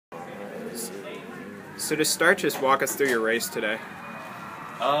So to start, just walk us through your race today.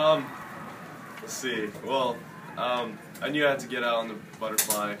 Let's see. Well, I knew I had to get out on the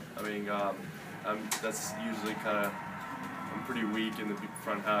butterfly. I mean, that's usually I'm pretty weak in the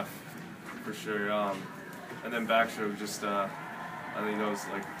front half, for sure. And then backstroke, just I think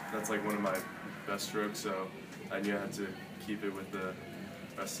that's one of my best strokes. So I knew I had to keep it with the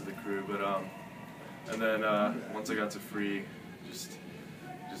rest of the crew. But and then once I got to free, just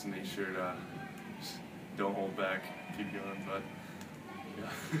make sure to just don't hold back, keep going. But yeah.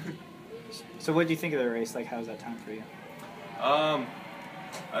 So what do you think of the race? Like, how was that time for you? I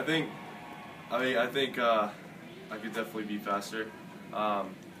think I could definitely be faster.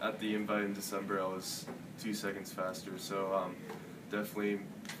 At the invite in December, I was 2 seconds faster. So definitely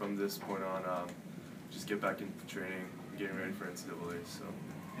from this point on, just get back into training, getting ready for NCAA. So.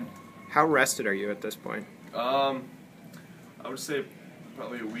 How rested are you at this point? I would say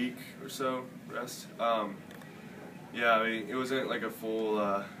probably a week or so rest. Yeah, I mean, it wasn't like a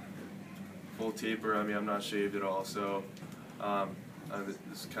full taper. I mean, I'm not shaved at all, so this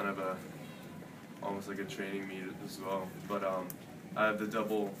is kind of almost like a training meet as well. But I have the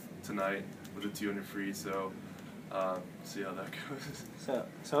double tonight with a 200 free, so see how that goes.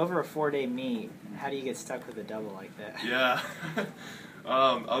 So over a 4-day meet, how do you get stuck with a double like that? Yeah.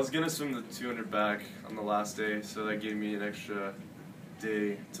 I was gonna swim the 200 back on the last day, so that gave me an extra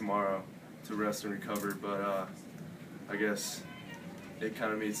day tomorrow to rest and recover. But I guess it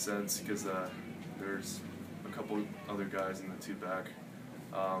kind of made sense because there's a couple other guys in the 2 back.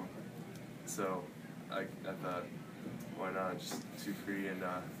 So I thought, why not just 2 free and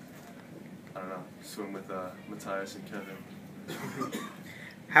I don't know, swim with Matthias and Kevin.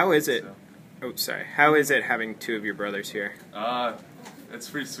 How is it? So. Oh, sorry. How is it having 2 of your brothers here? It's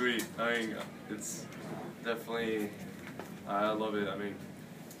pretty sweet. I mean, it's definitely, I love it. I mean,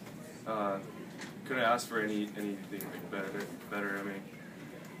 couldn't ask for anything better. I mean,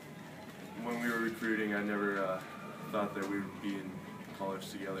 when we were recruiting, I never thought that we would be in college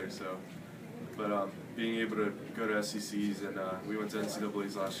together. So, but being able to go to SECs and we went to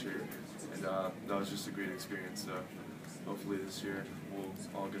NCAAs last year, and that was just a great experience. So, hopefully this year we'll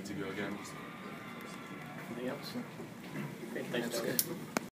all get to go again. Anything else? Great, thanks.